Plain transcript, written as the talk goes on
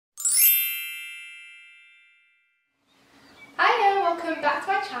back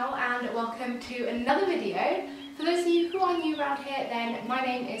to my channel and welcome to another video. For those of you who are new around here, then my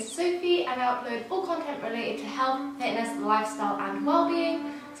name is Sophie and I upload all content related to health, fitness, lifestyle and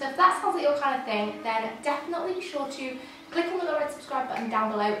well-being. So if that sounds like your kind of thing, then definitely be sure to click on the little red subscribe button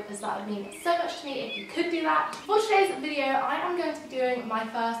down below, as that would mean so much to me if you could do that. For today's video, I am going to be doing my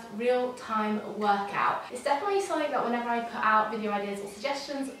first real-time workout. It's definitely something that whenever I put out video ideas or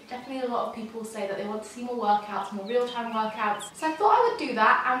suggestions, definitely a lot of people say that they want to see more workouts, more real-time workouts. So I thought I would do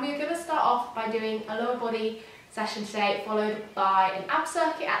that, and we're going to start off by doing a lower body session today, followed by an ab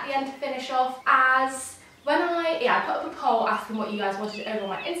circuit at the end to finish off. As when I put up a poll asking what you guys wanted over on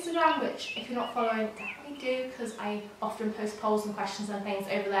my Instagram, which if you're not following, definitely do, because I often post polls and questions and things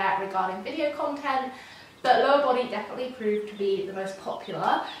over there regarding video content. But lower body definitely proved to be the most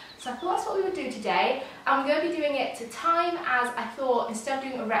popular, so I thought that's what we would do today. And we're going to be doing it to time, as I thought instead of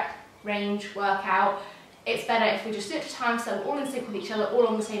doing a rep range workout, it's better if we just do it to time so we're all in sync with each other, all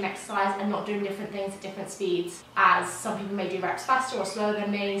on the same exercise and not doing different things at different speeds, as some people may do reps faster or slower than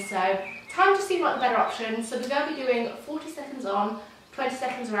me. So time just seemed like the better option. So we're going to be doing 40 seconds on, 20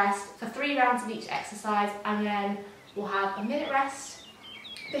 seconds rest for 3 rounds of each exercise, and then we'll have a minute rest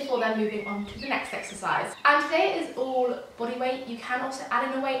before then moving on to the next exercise. And today is all body weight. You can also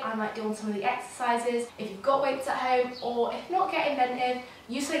add in a weight. I might do on some of the exercises if you've got weights at home, or if not, get inventive.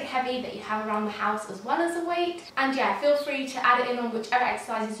 Use something heavy that you have around the house as well as a weight. And yeah, feel free to add it in on whichever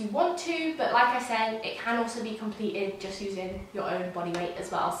exercises you want to, but like I said, it can also be completed just using your own body weight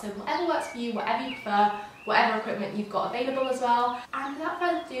as well. So whatever works for you, whatever you prefer, whatever equipment you've got available as well. And without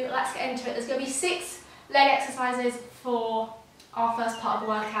further ado, let's get into it. There's going to be 6 leg exercises for our first part of the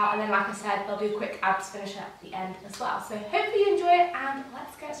workout, and then like I said, there'll be a quick abs finish at the end as well. So hopefully you enjoy it, and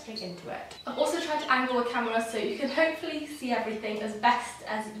let's get straight into it. I've also tried to angle the camera so you can hopefully see everything as best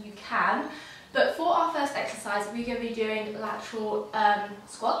as you can. But for our first exercise, we're going to be doing lateral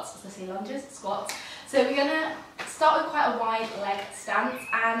squats, as I say lunges, squats. So we're going to start with quite a wide leg stance,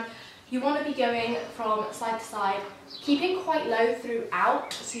 and you want to be going from side to side, keeping quite low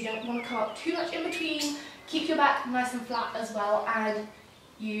throughout, so you don't want to come up too much in between. Keep your back nice and flat as well, and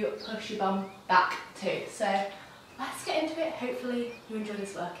you push your bum back too. So let's get into it. Hopefully you enjoy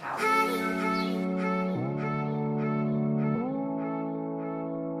this workout.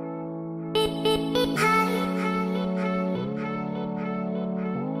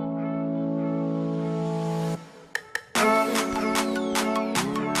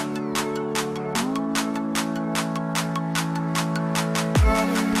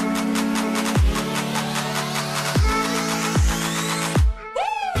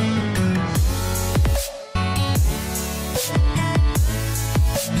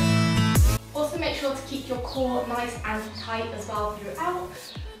 Your core nice and tight as well throughout,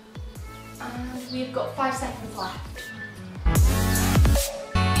 and we've got 5 seconds left.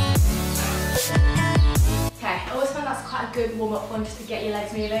 Okay, I always find that's quite a good warm-up one just to get your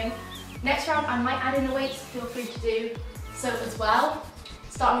legs moving. Next round I might add in the weights, feel free to do so as well.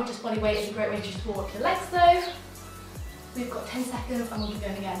 Starting with just body weight is a great way to just warm up your legs though. We've got 10 seconds and we'll be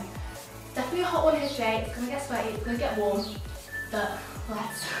going again. Definitely a hot one here today, it's going to get sweaty, it's going to get warm, but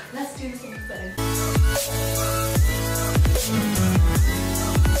let's do this on the phone.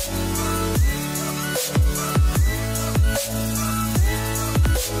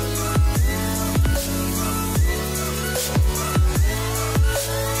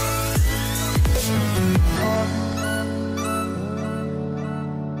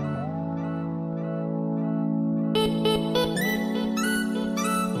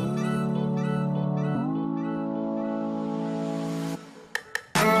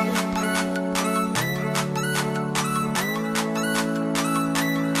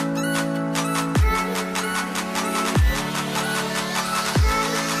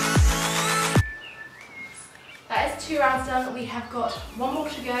 That is 2 rounds done. We have got 1 more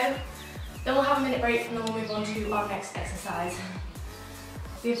to go. Then we'll have a minute break and then we'll move on to our next exercise.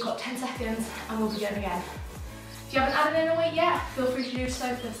 We've got 10 seconds and we'll be going again. If you haven't added in a weight yet, feel free to do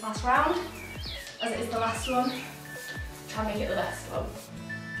so for this last round, as it is the last one. Try and make it the best one.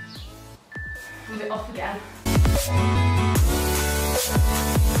 Move it off again.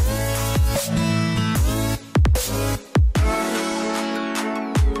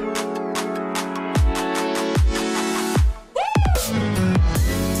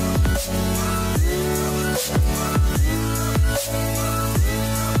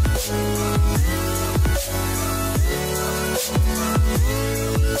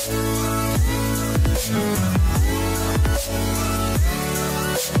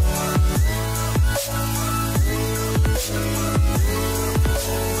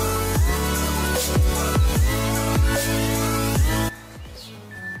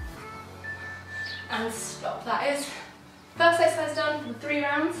 for the 3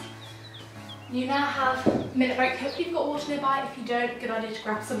 rounds. You now have a minute break. Hopefully you've got water nearby. If you don't, good idea to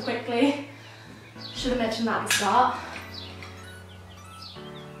grab some quickly. Should have mentioned that at the start.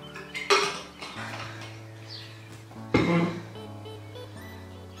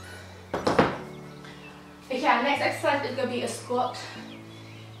 Okay, our next exercise is going to be a squat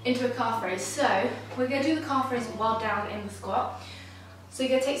into a calf raise. So we're going to do the calf raise while down in the squat. So you're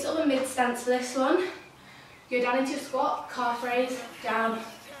going to take sort of a mid stance for this one. Go down into your squat, calf raise, down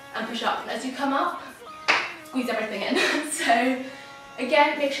and push up. And as you come up, squeeze everything in. So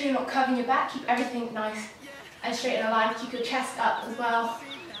again, make sure you're not curving your back, keep everything nice and straight and aligned. Keep your chest up as well.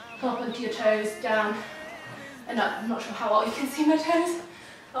 Come up onto your toes, down and up. I'm not sure how well you can see my toes.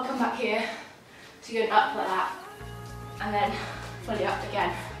 I'll come back here. So you're going up like that. And then fully up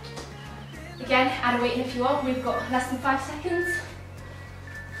again. Again, add a weight in if you want. We've got less than 5 seconds.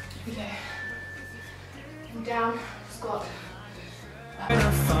 Here we go. And down, squat.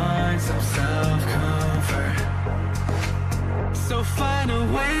 Find some self-comfort. So find a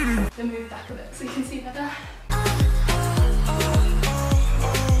way to then move back a bit so you can see better.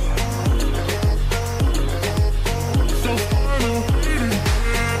 So find a way to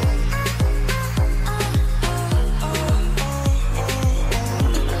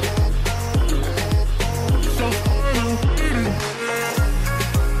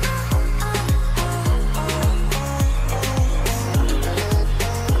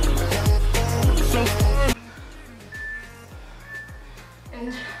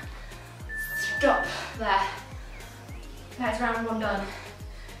and stop there. That's round 1 done.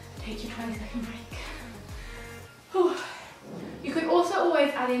 Take your 20-second break. Whew. You could also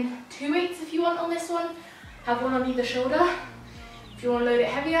always add in 2 weights if you want on this one. Have one on either shoulder if you want to load it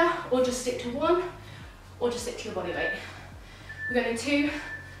heavier, or just stick to one, or just stick to your body weight. We're going in 2,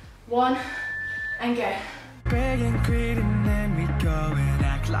 1, and go. beg and greet and then we go and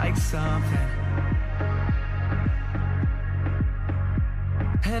act like something.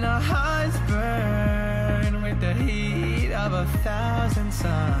 And our hearts burn with the heat of 1,000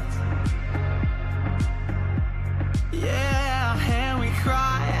 suns. Yeah, and we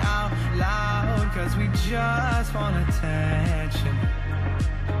cry out loud cause we just want attention.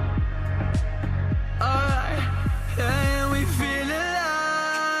 Alright, and we feel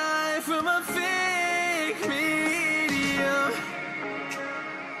alive from a fake medium.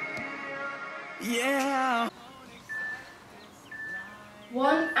 Yeah.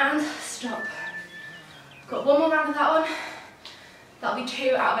 1 and stop. Got 1 more round of that one. That'll be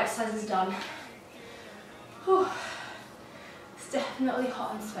 2 out of exercises done. Whew. It's definitely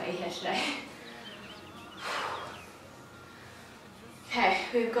hot and sweaty here today. Okay,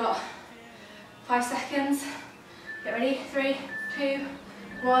 we've got 5 seconds. Get ready, 3, 2,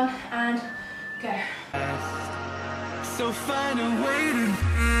 1, and go. So find a way to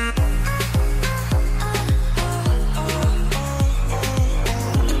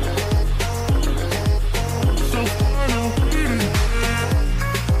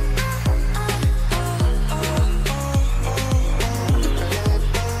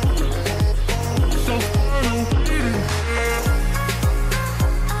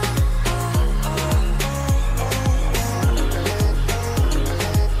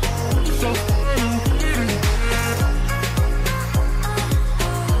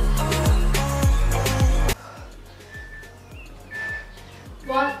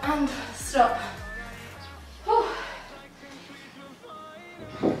Stop. Whew.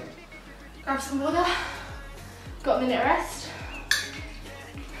 Grab some water. Got a minute rest.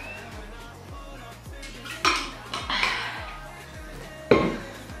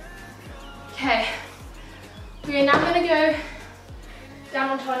 Okay. We are now going to go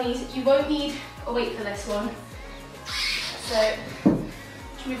down onto our knees. You won't need a weight for this one. So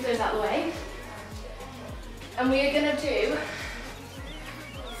just move those out of the way. And we are going to do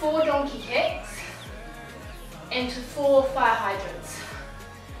 4 donkey kicks into 4 fire hydrants.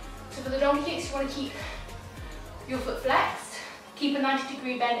 So for the donkey kicks, you want to keep your foot flexed, keep a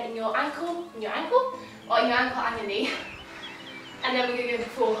 90-degree bend in your ankle, or in your ankle and your knee. And then we're going to go to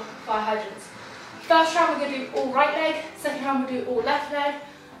 4 fire hydrants. First round we're going to do all right leg, second round we'll do all left leg,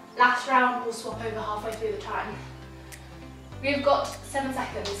 last round we'll swap over halfway through the time. We've got 7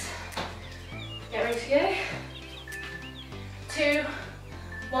 seconds. Get ready to go. 2,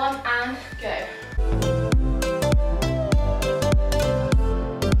 1 and go.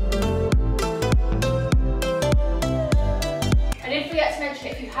 I did forget to mention,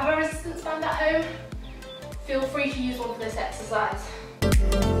 if you have a resistance band at home, feel free to use one for this exercise.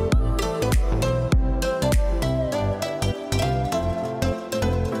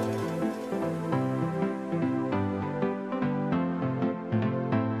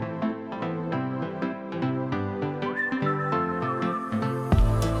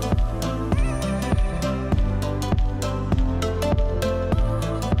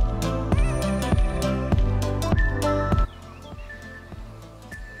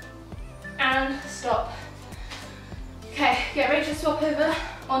 camera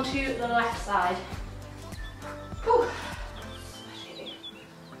onto the left side. Whew.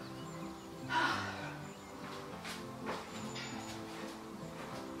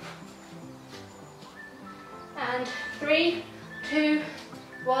 And 3, 2,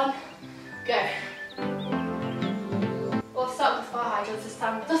 1, go. Or start with fire hydrants this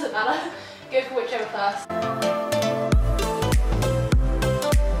time, doesn't matter. Go for whichever first.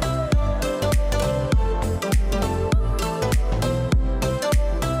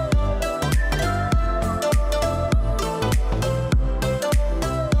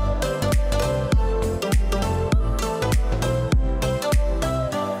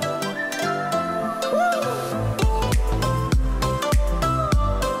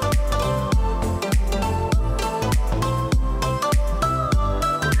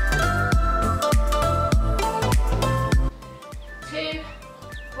 2,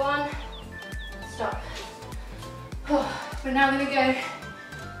 1, stop. We're now going to go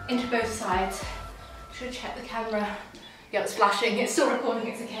into both sides. Should check the camera. Yeah, it's flashing, it's still recording,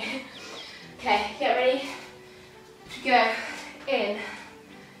 it's okay. Okay, get ready to go in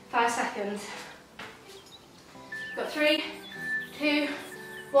 5 seconds. Got 3, 2,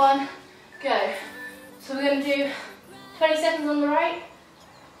 1, go. So we're going to do 20 seconds on the right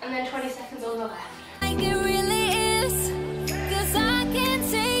and then 20 seconds on the left. Like it really is, 'cause I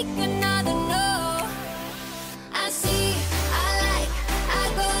can't take another no. I see, I like,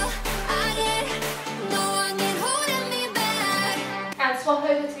 I go, I get, no one can hold me back. And swap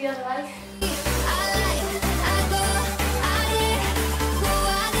over to the other leg. I like, I go, I get, go,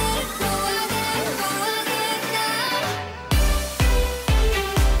 I get, go, I get, go, I get now.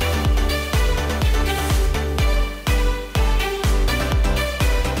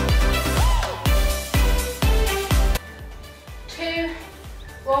 2,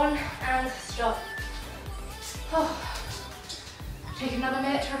 1, and stop. Take another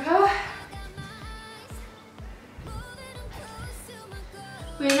minute to recover.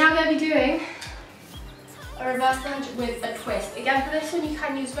 We're now going to be doing a reverse lunge with a twist. Again, for this one you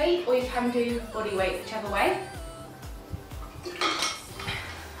can use weight or you can do body weight, whichever way.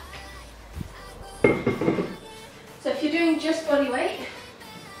 So if you're doing just body weight,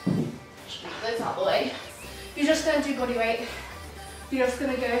 just move those out of the way. You're just going to do body weight. You're just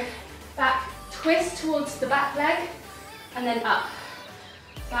going to go back, twist towards the back leg, and then up.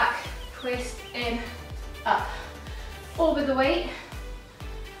 Back, twist, in, up. All with the weight.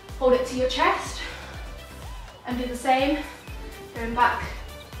 Hold it to your chest, and do the same. Going back,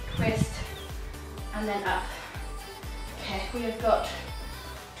 twist, and then up. Okay, we have got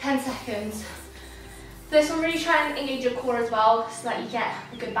 10 seconds. This one, really try and engage your core as well, so that you get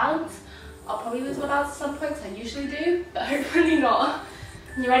a good balance. I'll probably lose my balance at some points, I usually do, but hopefully not.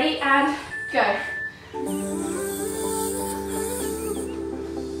 You ready? And go.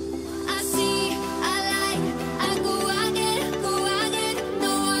 I see, I like, I go, I get, go, I get,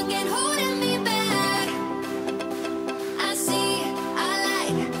 no one can hold me back. I see, I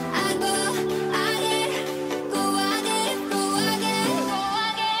like, I go, I get, go, I get, go, I get, go,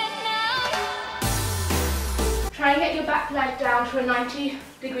 I get now. Try and get your back leg down to a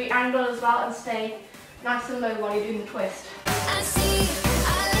 90-degree angle as well, and stay nice and low while you're doing the twist. I see,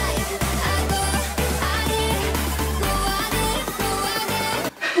 I like, I go, I get, go, I get, go, I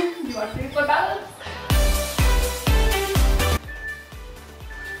get. You want to lose my balance?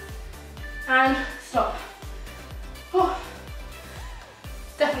 And stop.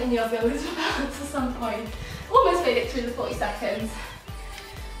 Definitely knew I was going to lose my balance at some point. Almost made it through the 40 seconds.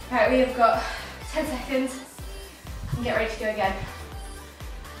 Right, we have got 10 seconds. And get ready to go again.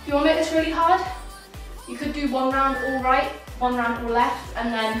 If you want to make this really hard, you could do 1 round all right, 1 round all left,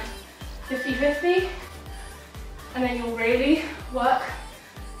 and then 50-50. And then you'll really work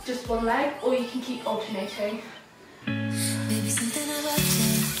just one leg, or you can keep alternating. Maybe something about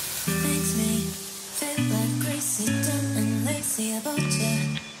you makes me feel like crazy, dumb and lazy about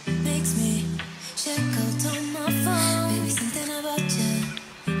you. Makes me check out on my phone. Maybe something about you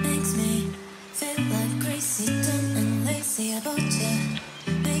makes me feel like crazy, dumb and lazy about you.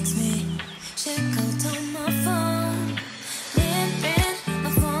 Makes me check out on my phone. Ring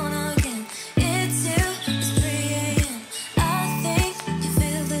my phone again. It's you. It's 3 a.m. I think you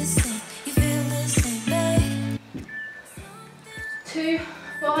feel this thing. You feel this thing, babe. 2,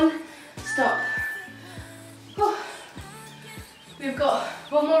 1, stop. We've got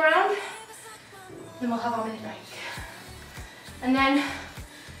 1 more round, then we'll have our minute break. And then,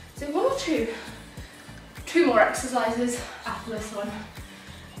 so 1 or 2 more exercises after this one,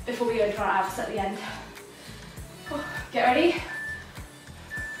 before we go into our abs at the end. Get ready.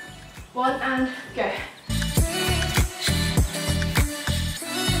 1 and go.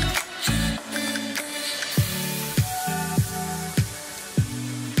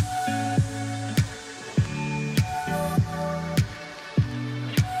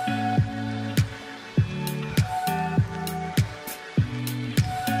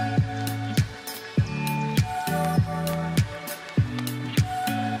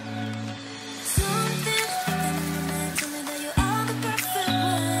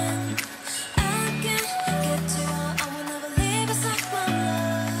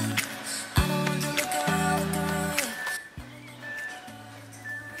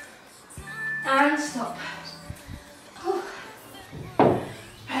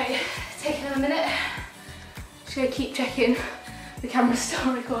 checking the camera's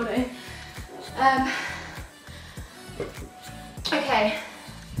still recording. Okay,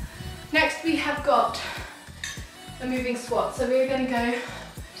 next we have got a moving squat. So we're going to go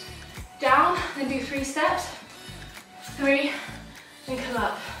down and do 3 steps. 3, and come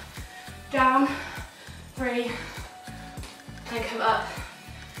up. Down, 3, and come up.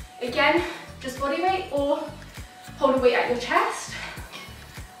 Again, just body weight or hold a weight at your chest.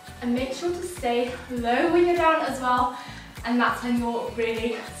 And make sure to stay low when you're down as well, and that's when you'll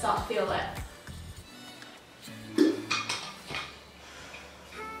really start to feel it.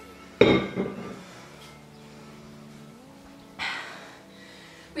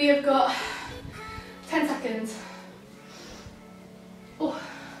 We have got 10 seconds. Oh,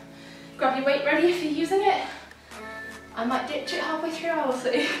 grab your weight ready if you're using it. I might ditch it halfway through, I will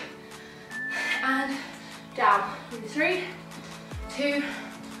see. And down. 3, 2,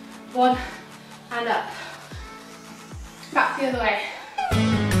 1, and up. Back the other way.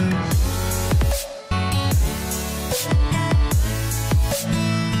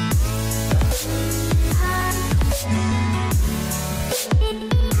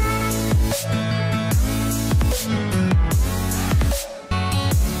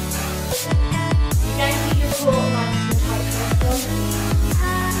 Again, keep your core nice and tight for this one.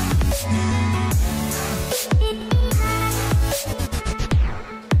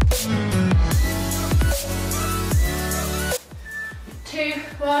 2,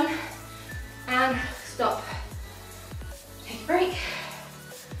 1, and stop. Take a break.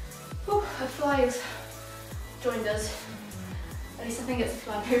 Oh, a fly has joined us. At least I think it's a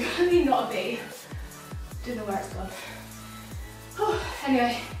fly, hopefully not a bee. Don't know where it's gone. Oh,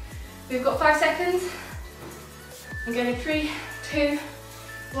 anyway, we've got 5 seconds. I'm going 3, 2,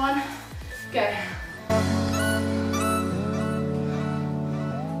 1, go.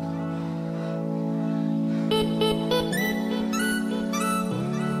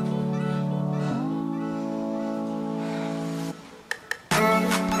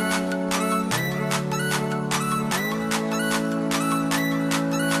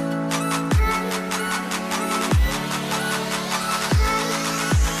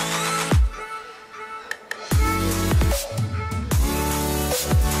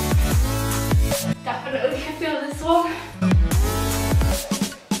 Definitely can feel this one.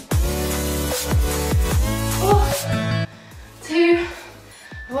 Oh, 2,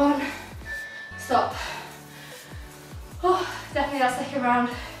 1, stop. Oh, definitely that second round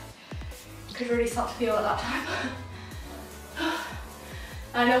could really start to feel at that time.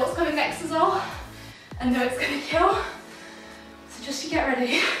 I know what's coming next as well. I know it's going to kill. So just to get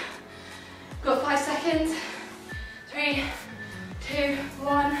ready. Got 5 seconds. 3, 2,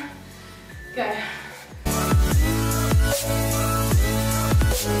 1. Go.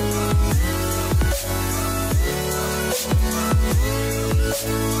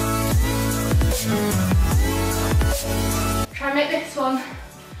 Try and make this one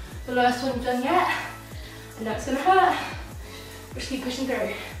the lowest one you've done yet. I know it's going to hurt, but just keep pushing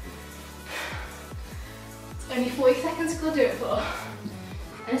through. It's only 40 seconds to go do it for,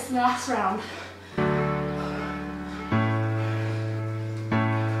 and it's the last round.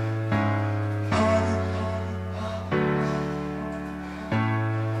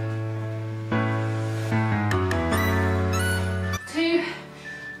 2,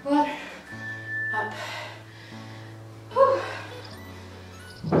 1, up. Whew.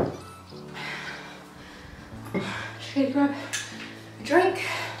 Just gonna grab a drink,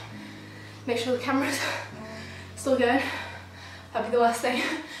 make sure the camera's still going. That'd be the worst thing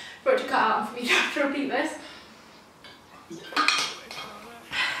for it to cut out and for me to have to repeat this.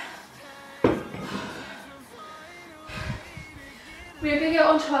 We're going to go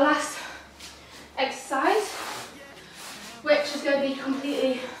on to our last exercise, which is going to be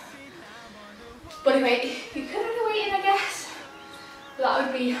completely body weight. You could add a weight in, I guess, but that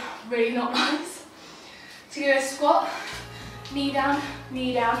would be really not nice. So you're going to squat, knee down,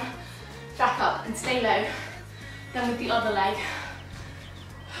 back up and stay low. Then with the other leg.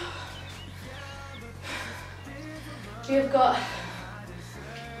 We've got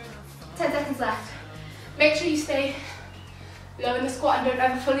 10 seconds left. Make sure you stay low in the squat and don't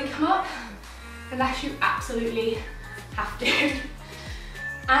ever fully come up unless you absolutely have to.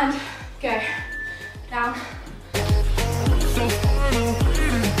 And go. Down.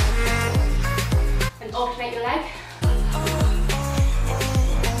 And alternate your leg.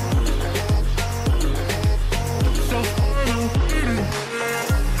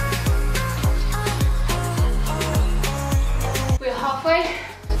 We're halfway.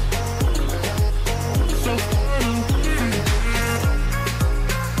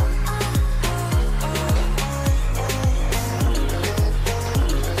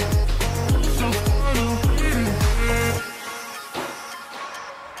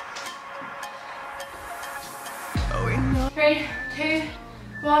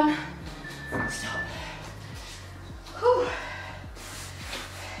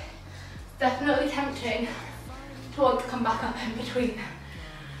 definitely tempting to want to come back up in between.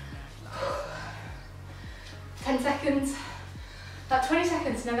 10 seconds. That 20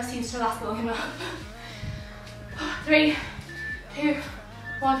 seconds never seems to last long enough. 3, 2,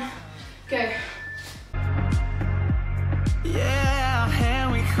 1, go. Yeah,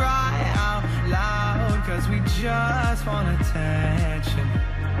 and we cry out loud, cause we just want attention.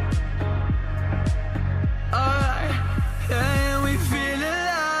 And we feel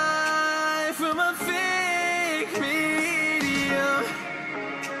alive from a fake medium.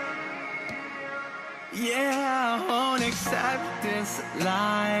 Yeah, I won't accept this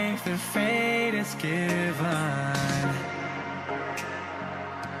life that fate is given.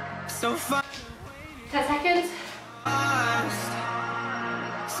 So 10 seconds.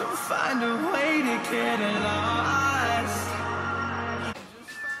 So find a way to get lost.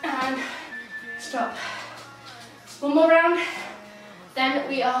 And stop. One more round, then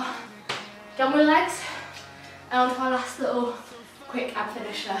we are done with legs and on to our last little quick ab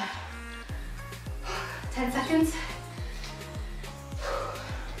finisher. 10 seconds.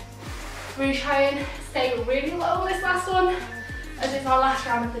 Really try and stay really low on this last one as it's our last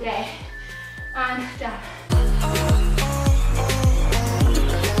round of the day. And down.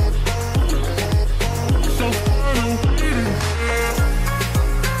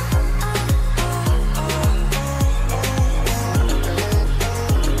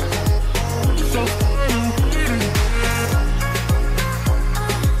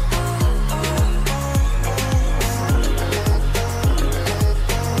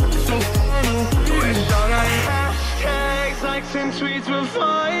 And tweets will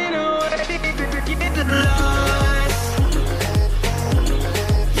find a way to get lost.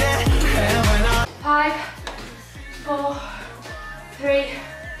 Yeah, and when I 5, 4, 3,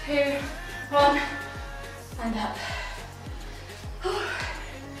 2, 1, and up.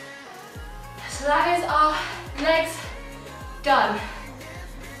 So that is our legs done.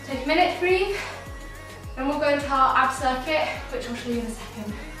 Take a minute to breathe, then we'll go into our ab circuit, which I'll show you in a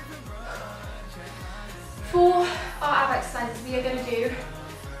second. For our ab exercises, we are going to do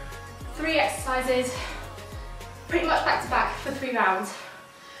 3 exercises, pretty much back to back for 3 rounds.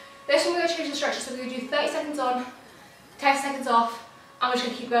 This one we're going to change the structure, so we're going to do 30 seconds on, 10 seconds off, and we're just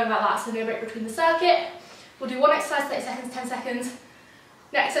going to keep going about that, so no break between the circuit. We'll do one exercise, 30 seconds, 10 seconds,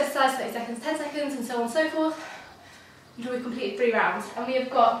 next exercise, 30 seconds, 10 seconds, and so on and so forth, until we've completed 3 rounds. And we have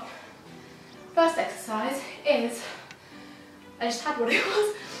got, first exercise is, I just had what it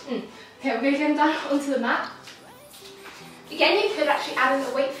was. Okay, we're going to get down onto the mat. Again, you could actually add in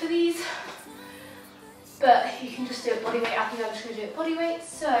a weight for these, but you can just do it body weight. I think I'm just going to do it body weight.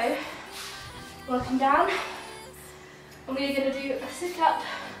 So, we'll come down, and we're going to do a sit up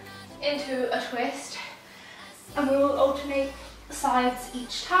into a twist, and we will alternate sides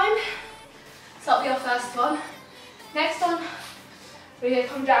each time. So that'll be our first one. Next one, we're going to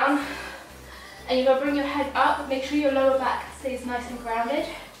come down, and you're going to bring your head up. Make sure your lower back stays nice and grounded.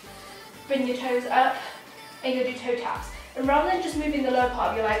 Bring your toes up, and you're going to do toe taps. And rather than just moving the lower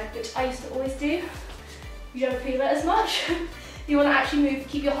part of your leg, which I used to always do, you don't feel it as much. You want to actually move,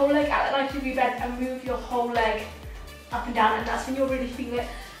 keep your whole leg at that 90-degree bend and move your whole leg up and down, and that's when you'll really feel it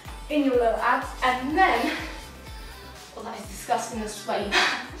in your lower abs. And then, well, that is disgusting and sweaty.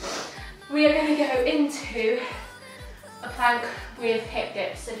 We are going to go into a plank with hip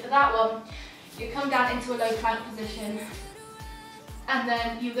dips. So for that one, you come down into a low plank position, and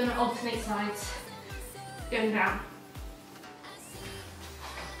then you're going to alternate sides going down.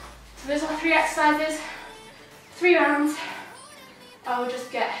 So those are 3 exercises, 3 rounds. I will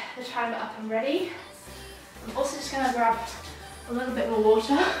just get the timer up and ready. I'm also just going to grab a little bit more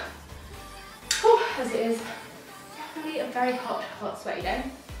water, as it is definitely a very hot, sweaty day.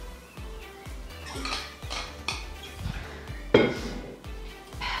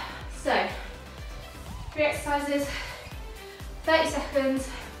 So, 3 exercises, 30 seconds,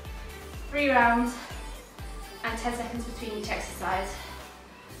 3 rounds, and 10 seconds between each exercise.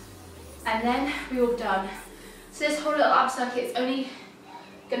 And then we're all done. So this whole little ab circuit is only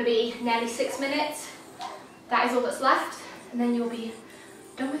going to be nearly 6 minutes. That is all that's left, and then you'll be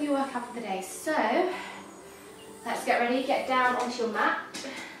done with your workout for the day. So, let's get ready, get down onto your mat.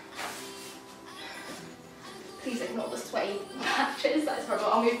 Please ignore the sweaty patches, that's horrible.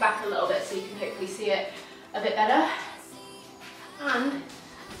 I'll move back a little bit so you can hopefully see it a bit better. And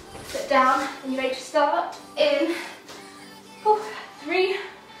sit down, and you're ready to start in 3,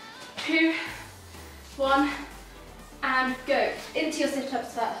 2, 1, and go. Into your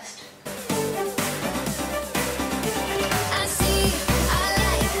sit-ups first.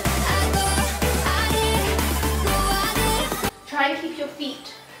 Try and keep your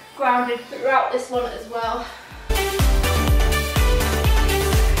feet grounded throughout this one as well.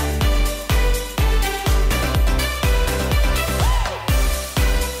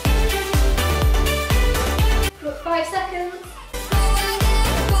 Got 5 seconds.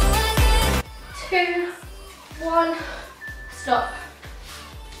 2, 1, stop.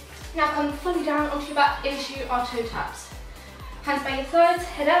 Now come fully down onto your back into our toe taps. Hands by your sides,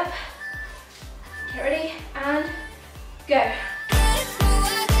 head up. Get ready and go.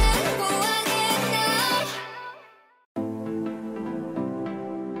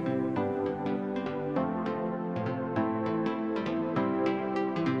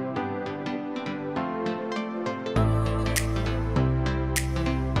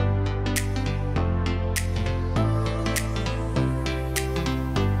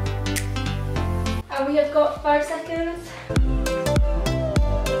 And we have got 5 seconds.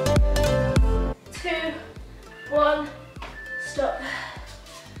 2, 1, stop.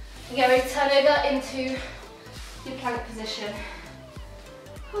 And get ready to turn over into your plank position.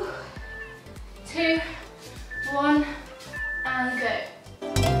 2, 1, and go.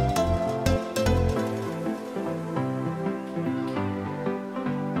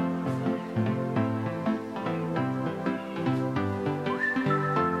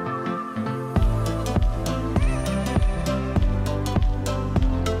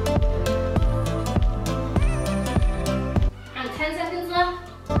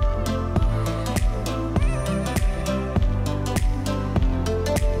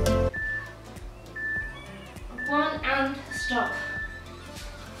 Stop.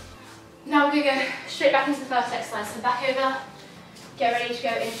 Now we're going to go straight back into the first exercise. So back over, get ready to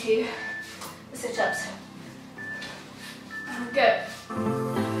go into the sit-ups. And go.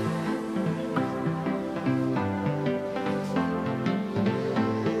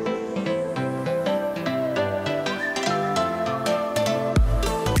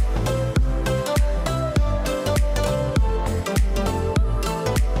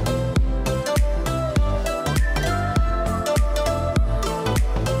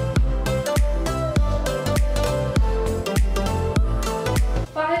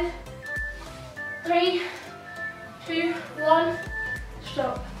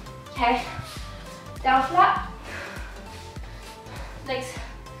 Stop. Okay, down flat, legs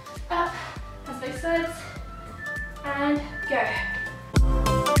up, hands both sides, and go.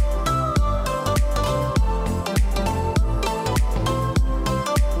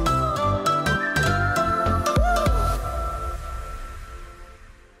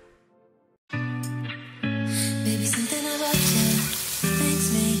 Baby, something about you makes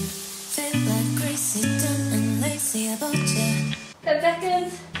me feel like crazy, dumb and lazy about you. 10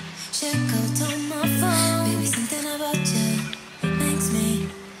 seconds. Check out on my phone. Baby, something about you makes me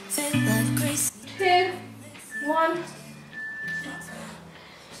feel like crazy. 2, 1.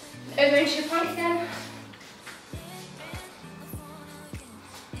 Over into your plank again.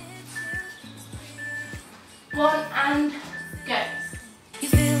 One and go. You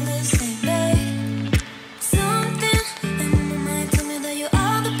feel the same, babe. Something in my mind tell me that you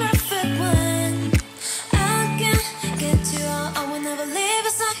are the perfect one. I can't get you out. I will never leave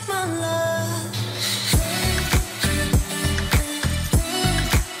aside my love.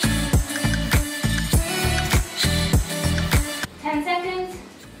 10 seconds.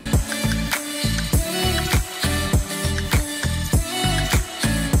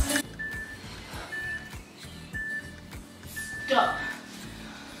 Stop.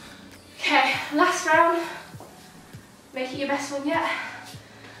 Okay, last round. Make it your best one yet.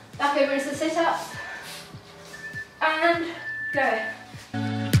 Back over into the sit-up. And go.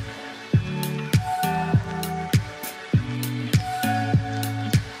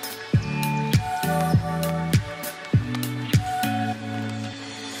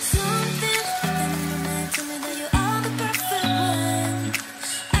 Something in my mind tell me that you are the perfect one.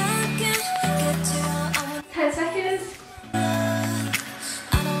 I can't get you out. I will 10 seconds. I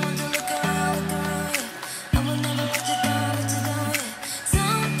don't want to look around you. I will never let you down, yeah.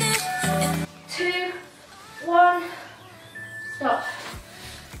 Something in 2, 1, stop.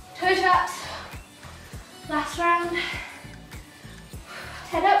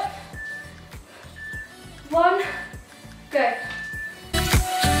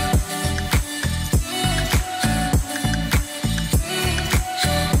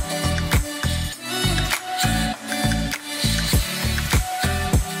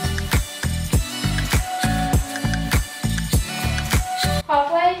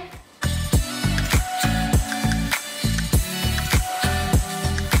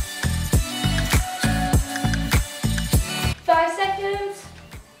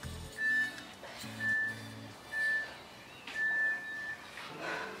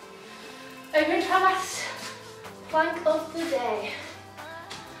 over into our last plank of the day.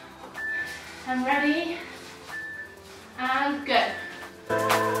 I'm ready and go.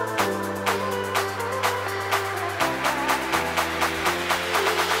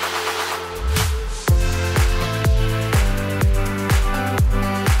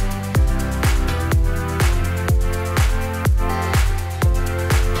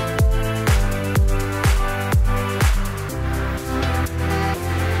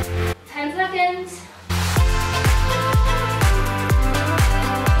 10 seconds.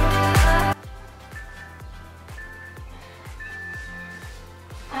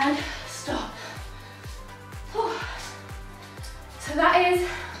 And stop. So that is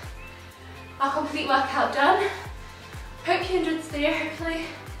our complete workout done. Hope you enjoyed this video. Hopefully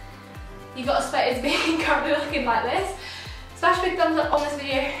you got as fit as me currently looking like this. Smash a big thumbs up on this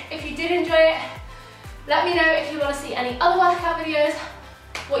video if you did enjoy it. Let me know if you want to see any other workout videos,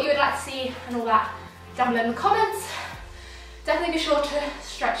 what you would like to see and all that down below in the comments. Definitely be sure to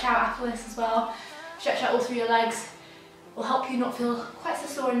stretch out after this as well. Stretch out all through your legs. Will help you not feel quite so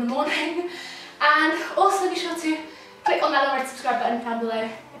sore in the morning. And also be sure to click on that little red subscribe button down below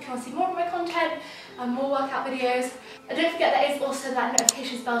if you want to see more of my content and more workout videos. And don't forget there is also that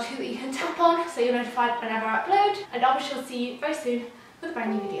notifications bell too that you can tap on so you're notified whenever I upload. And I'll be sure to see you very soon with a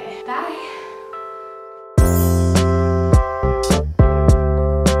brand new video. Bye!